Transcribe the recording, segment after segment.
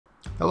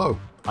Hello,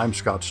 I'm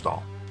Scott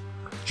Stoll,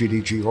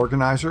 GDG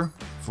organizer,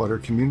 Flutter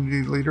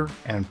community leader,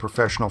 and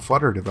professional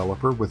Flutter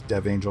developer with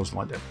DevAngels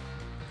London.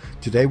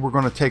 Today we're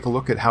going to take a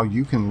look at how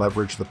you can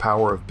leverage the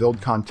power of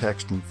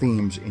BuildContext and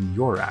Themes in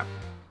your app.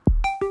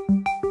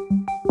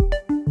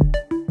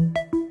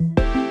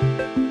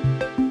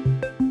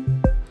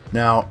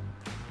 Now,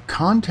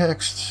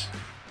 context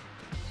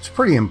is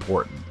pretty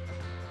important.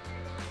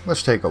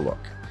 Let's take a look.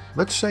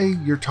 Let's say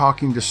you're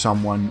talking to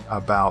someone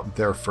about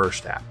their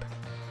first app.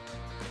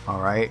 All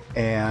right,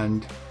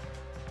 and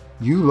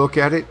you look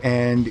at it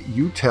and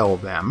you tell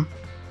them,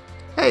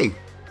 hey,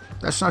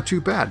 that's not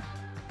too bad.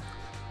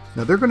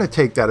 Now they're going to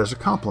take that as a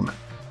compliment.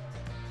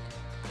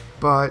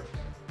 But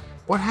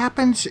what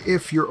happens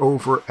if you're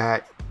over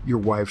at your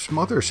wife's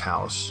mother's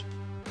house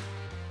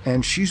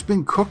and she's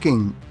been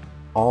cooking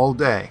all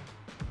day,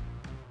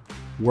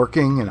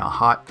 working in a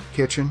hot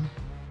kitchen?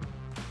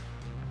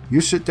 You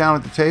sit down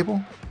at the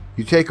table,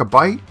 you take a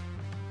bite,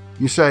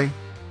 you say,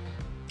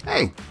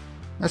 hey,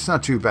 that's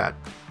not too bad.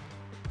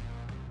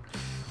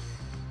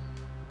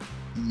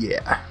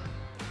 Yeah,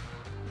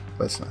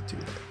 let's not do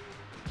that.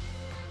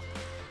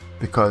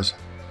 Because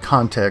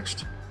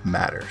context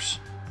matters.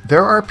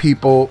 There are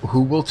people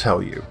who will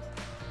tell you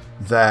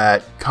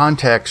that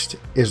context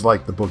is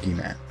like the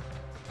boogeyman.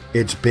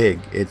 It's big,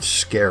 it's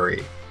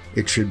scary,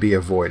 it should be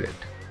avoided.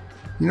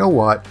 You know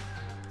what?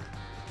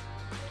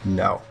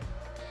 No.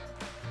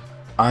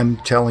 I'm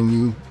telling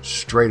you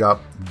straight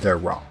up, they're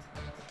wrong.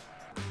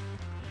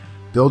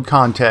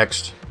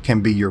 BuildContext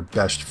can be your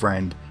best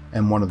friend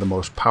and one of the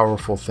most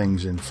powerful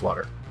things in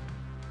Flutter.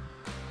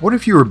 What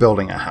if you were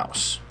building a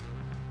house?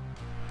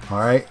 All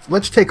right,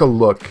 let's take a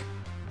look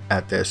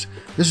at this.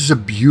 This is a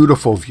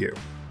beautiful view.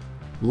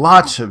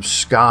 Lots of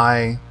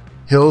sky,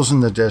 hills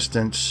in the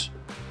distance.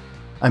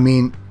 I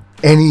mean,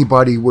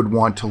 anybody would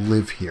want to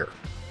live here.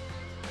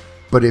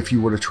 But if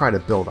you were to try to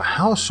build a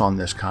house on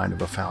this kind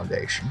of a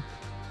foundation,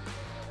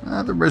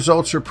 the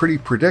results are pretty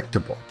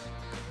predictable.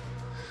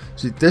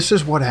 See, this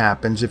is what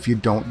happens if you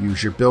don't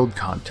use your build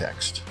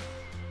context.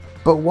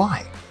 But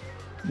why?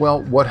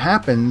 Well, what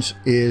happens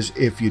is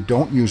if you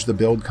don't use the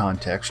build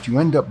context, you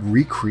end up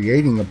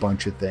recreating a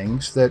bunch of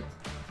things that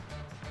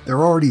they're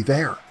already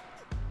there.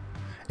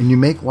 And you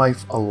make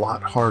life a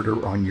lot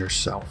harder on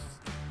yourself.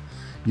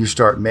 You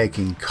start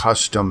making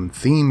custom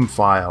theme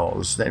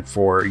files that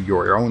for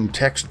your own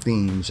text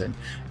themes, and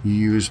you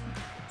use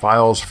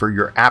files for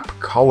your app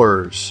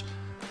colors.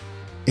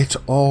 It's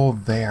all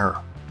there.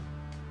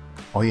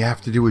 All you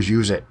have to do is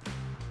use it.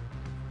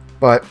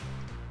 But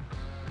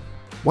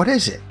what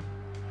is it?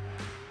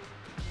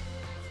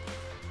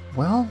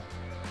 Well,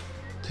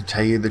 to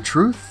tell you the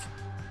truth,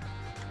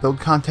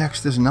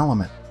 BuildContext is an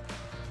element.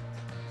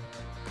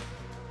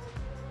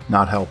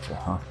 Not helpful,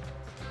 huh?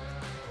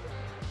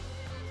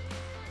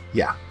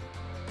 Yeah.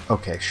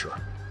 Okay, sure.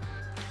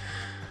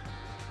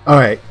 All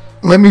right,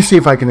 let me see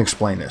if I can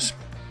explain this.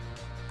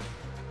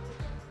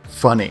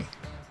 Funny.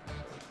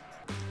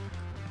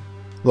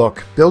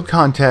 Look,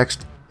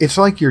 BuildContext, it's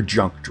like your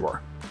junk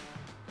drawer.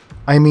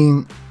 I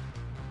mean,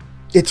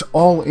 it's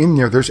all in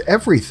there. There's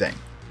everything.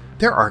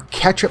 There are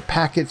ketchup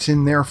packets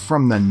in there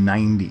from the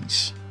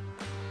 90s.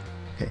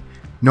 Okay.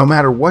 No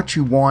matter what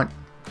you want,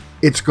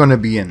 it's going to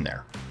be in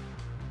there.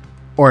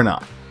 Or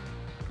not.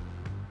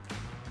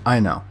 I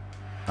know.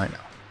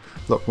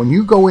 Look, when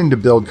you go into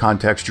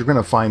BuildContext, you're going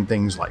to find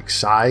things like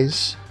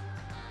size,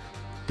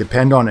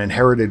 depend on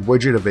inherited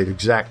widget of an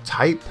exact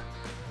type.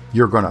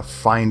 You're going to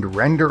find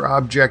render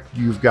object.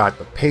 You've got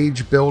the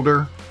page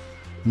builder.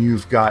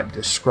 You've got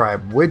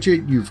describe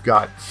widget. You've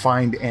got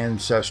find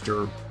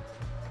ancestor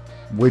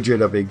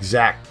widget of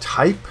exact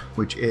type,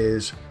 which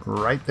is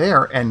right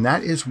there. And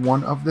that is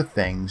one of the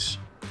things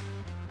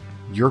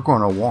you're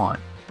going to want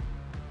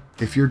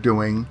if you're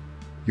doing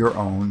your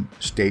own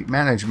state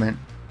management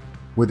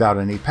without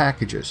any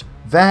packages.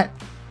 That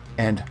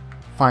and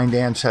find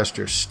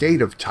ancestor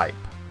state of type.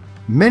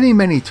 Many,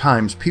 many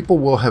times people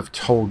will have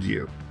told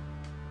you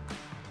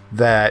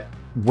that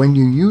when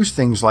you use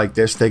things like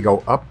this, they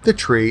go up the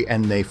tree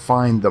and they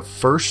find the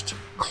first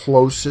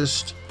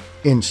closest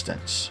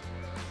instance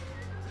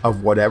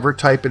of whatever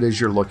type it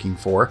is you're looking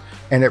for,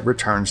 and it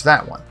returns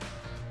that one.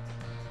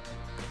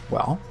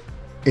 Well,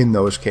 in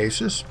those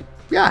cases,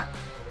 yeah,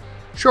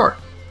 sure.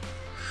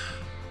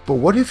 But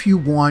what if you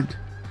want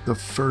the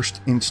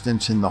first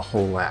instance in the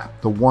whole app,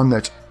 the one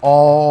that's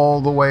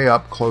all the way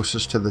up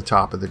closest to the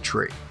top of the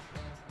tree?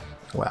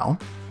 Well,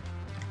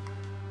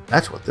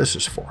 that's what this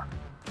is for.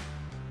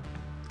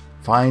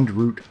 Find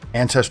root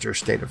ancestor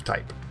state of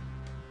type.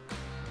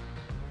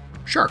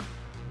 Sure.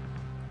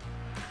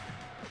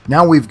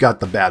 Now we've got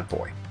the bad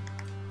boy.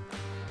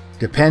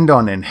 Depend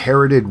on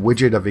inherited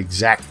widget of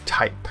exact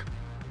type.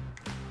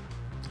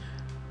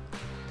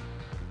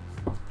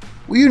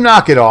 Will you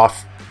knock it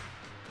off?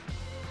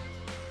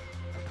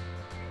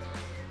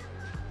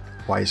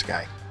 Wise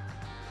guy.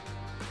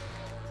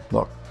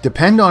 Look,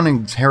 depend on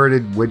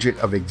inherited widget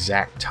of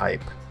exact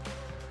type.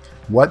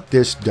 What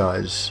this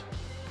does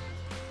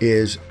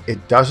is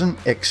it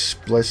doesn't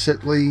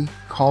explicitly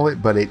call call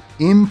it, but it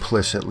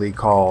implicitly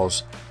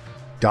calls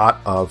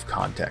 .of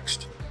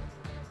context.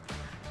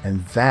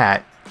 And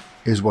that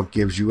is what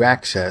gives you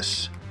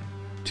access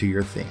to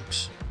your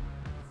themes.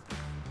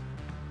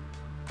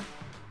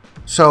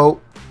 So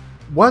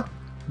what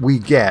we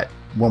get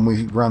when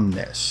we run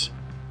this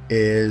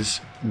is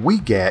we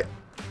get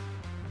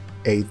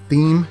a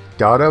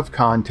theme.of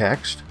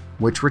context,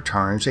 which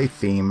returns a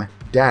theme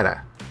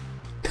data.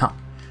 Now,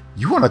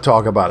 you want to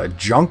talk about a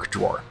junk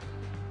drawer.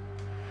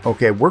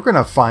 Okay, we're going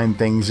to find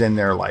things in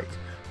there like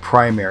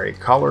primary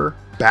color,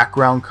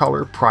 background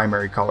color,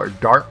 primary color,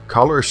 dark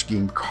color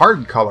scheme,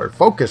 card color,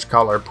 focus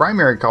color,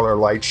 primary color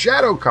light,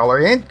 shadow color,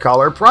 hint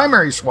color,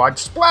 primary swatch,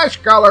 splash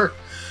color,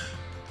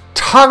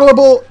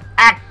 toggleable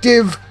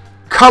active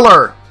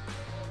color.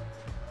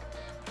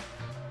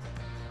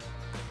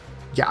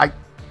 Yeah,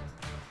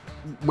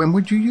 when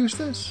would you use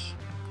this?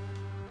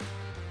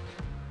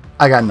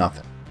 I got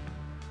nothing.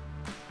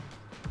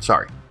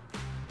 Sorry.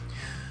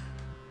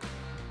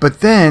 But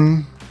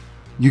then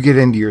you get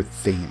into your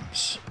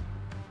themes.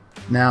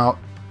 Now,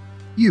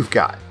 you've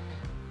got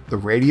the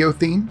radio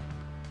theme,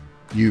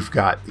 you've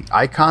got the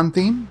icon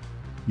theme,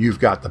 you've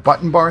got the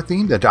button bar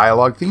theme, the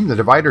dialogue theme, the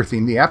divider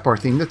theme, the app bar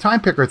theme, the time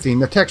picker theme,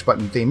 the text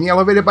button theme, the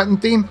elevated button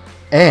theme,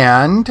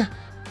 and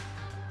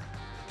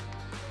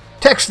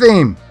text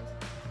theme.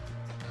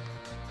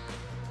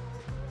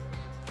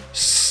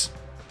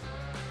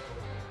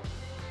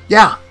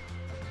 Yeah,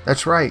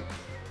 that's right.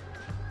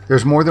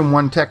 There's more than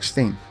one text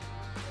theme.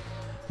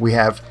 We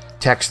have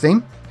text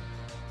theme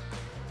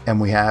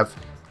and we have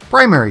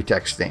primary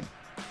text theme,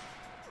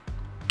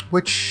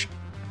 which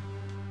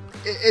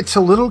it's a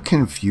little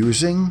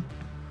confusing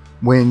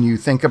when you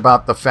think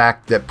about the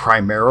fact that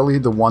primarily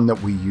the one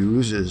that we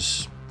use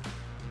is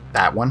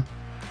that one.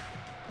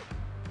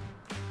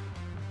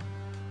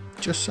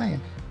 Just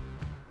saying.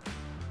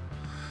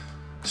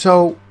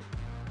 So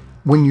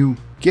when you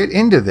get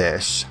into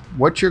this,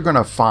 what you're going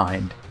to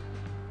find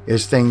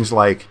is things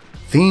like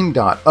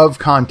theme.of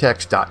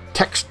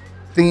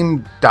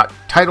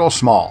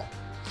context.textTheme.titleSmall.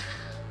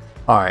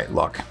 All right,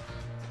 look.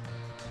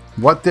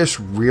 What this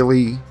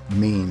really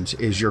means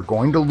is you're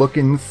going to look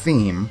in the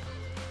theme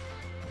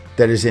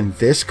that is in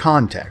this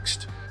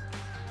context.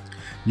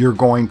 You're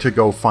going to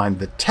go find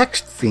the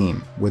text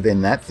theme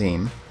within that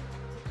theme.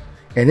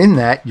 And in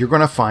that, you're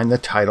going to find the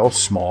title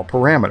small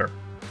parameter.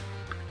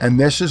 And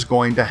this is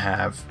going to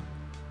have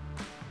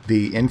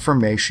the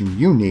information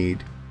you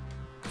need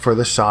for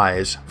the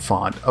size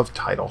font of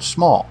title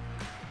small.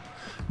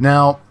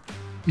 Now,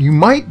 you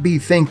might be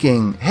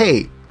thinking,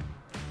 hey,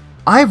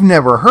 I've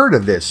never heard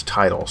of this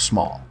title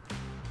small.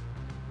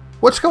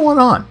 What's going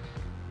on?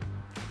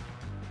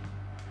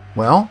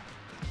 Well,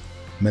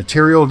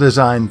 Material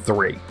Design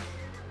 3.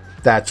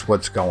 That's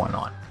what's going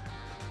on.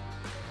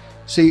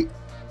 See,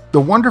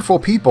 the wonderful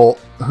people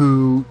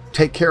who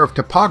take care of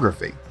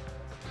typography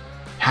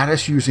had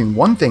us using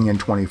one thing in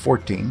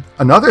 2014,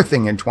 another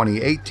thing in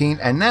 2018,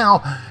 and now,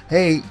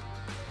 hey,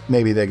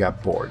 maybe they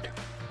got bored.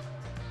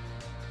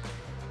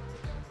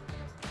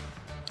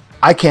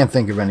 I can't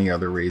think of any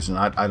other reason.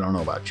 I don't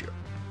know about you.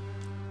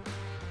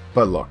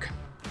 But look,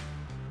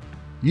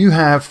 you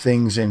have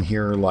things in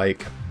here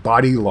like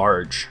body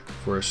large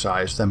for a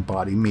size, then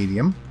body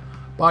medium,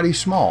 body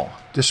small,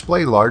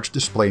 display large,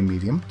 display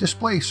medium,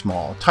 display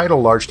small,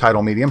 title large,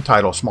 title medium,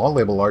 title small,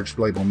 label large,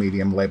 label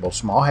medium, label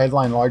small,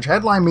 headline large,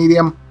 headline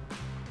medium.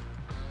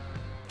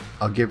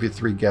 I'll give you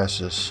 3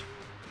 guesses.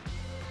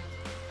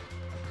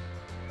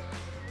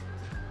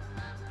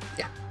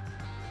 Yeah.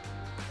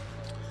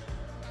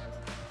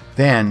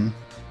 Then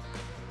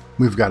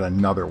we've got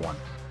another one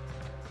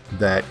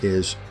that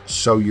is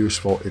so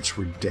useful, it's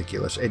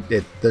ridiculous.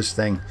 This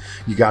thing,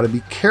 you got to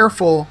be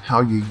careful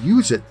how you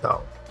use it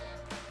though,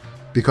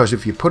 because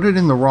if you put it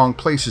in the wrong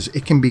places,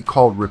 it can be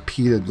called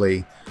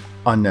repeatedly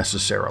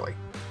unnecessarily.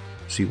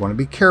 So you want to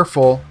be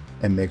careful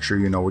and make sure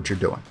you know what you're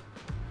doing.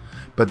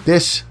 But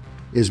this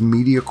is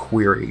media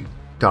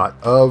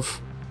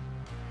query.of,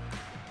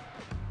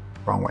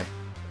 wrong way,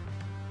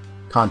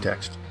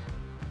 context.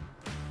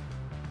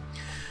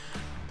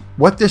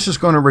 What this is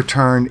going to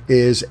return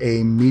is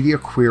a media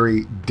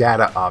query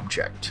data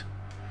object.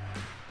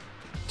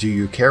 Do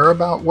you care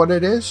about what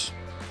it is?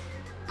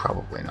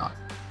 Probably not.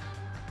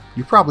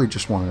 You probably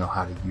just want to know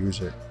how to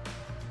use it.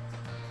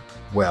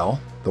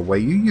 Well, the way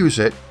you use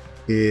it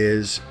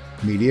is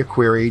media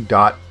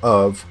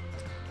query.of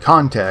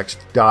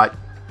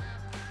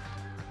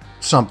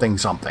context.something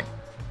something.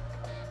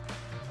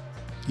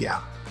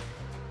 Yeah.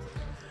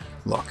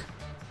 Look.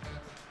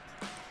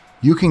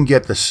 You can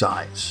get the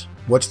size.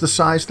 What's the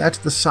size? That's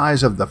the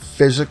size of the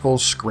physical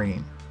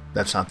screen.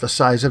 That's not the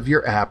size of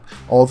your app,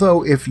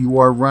 although if you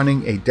are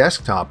running a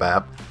desktop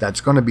app,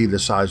 that's going to be the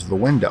size of the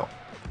window.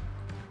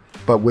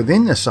 But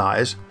within the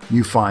size,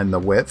 you find the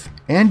width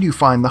and you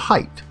find the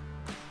height.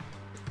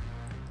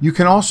 You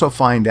can also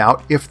find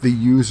out if the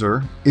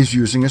user is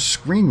using a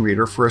screen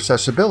reader for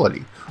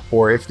accessibility,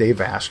 or if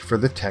they've asked for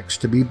the text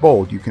to be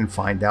bold. You can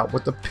find out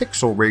what the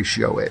pixel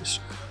ratio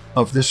is.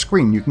 of the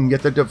screen. You can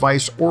get the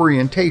device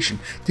orientation.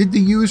 Did the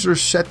user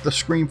set the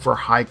screen for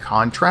high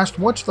contrast?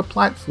 What's the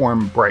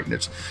platform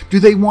brightness? Do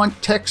they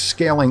want text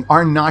scaling?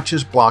 Are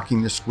notches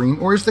blocking the screen,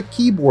 or is the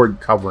keyboard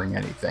covering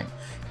anything?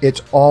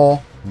 It's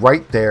all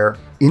right there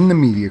in the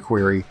media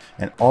query,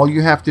 and all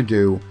you have to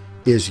do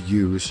is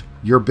use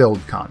your build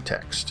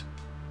context.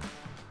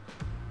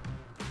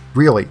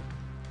 Really,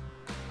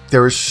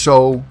 there is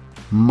so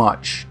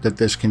much that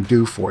this can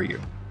do for you.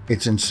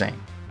 It's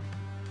insane.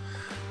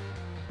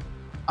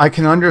 I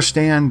can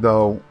understand,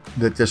 though,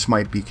 that this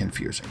might be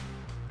confusing.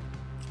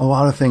 A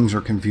lot of things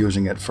are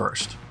confusing at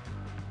first,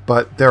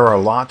 but there are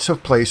lots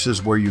of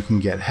places where you can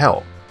get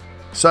help,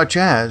 such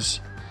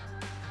as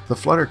the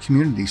Flutter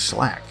community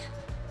Slack.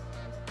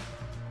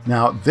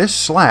 Now, this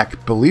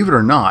Slack, believe it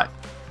or not,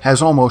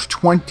 has almost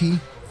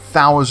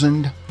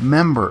 20,000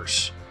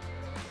 members.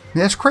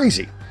 That's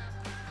crazy.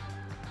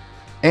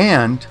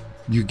 And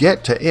you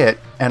get to it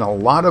and a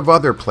lot of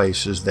other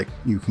places that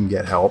you can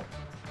get help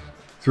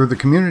through the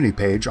community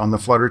page on the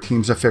Flutter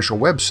team's official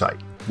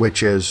website,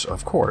 which is,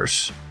 of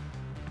course,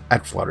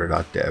 at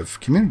flutter.dev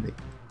community.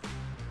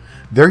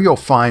 There you'll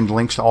find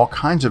links to all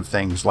kinds of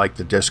things like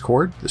the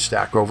Discord, the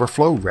Stack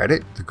Overflow,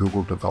 Reddit, the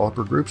Google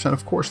developer groups, and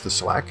of course the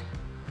Slack,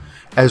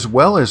 as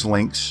well as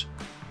links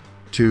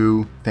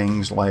to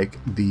things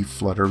like the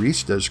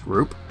Flutteristas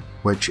group,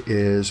 which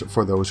is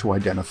for those who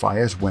identify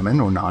as women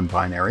or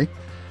non-binary,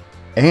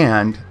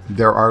 and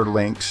there are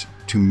links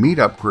to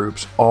meetup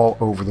groups all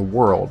over the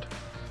world,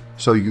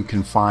 so you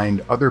can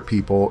find other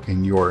people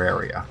in your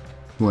area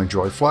who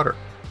enjoy Flutter.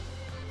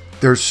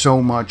 There's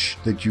so much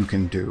that you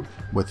can do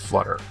with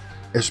Flutter,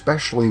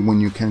 especially when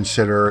you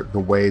consider the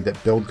way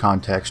that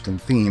BuildContext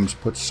and Themes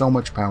put so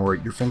much power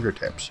at your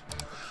fingertips.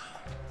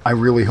 I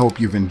really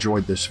hope you've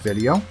enjoyed this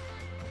video.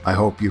 I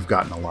hope you've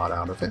gotten a lot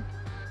out of it.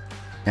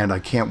 And I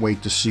can't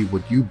wait to see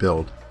what you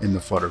build in the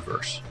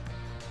Flutterverse.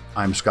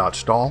 I'm Scott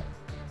Stoll,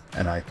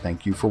 and I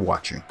thank you for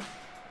watching.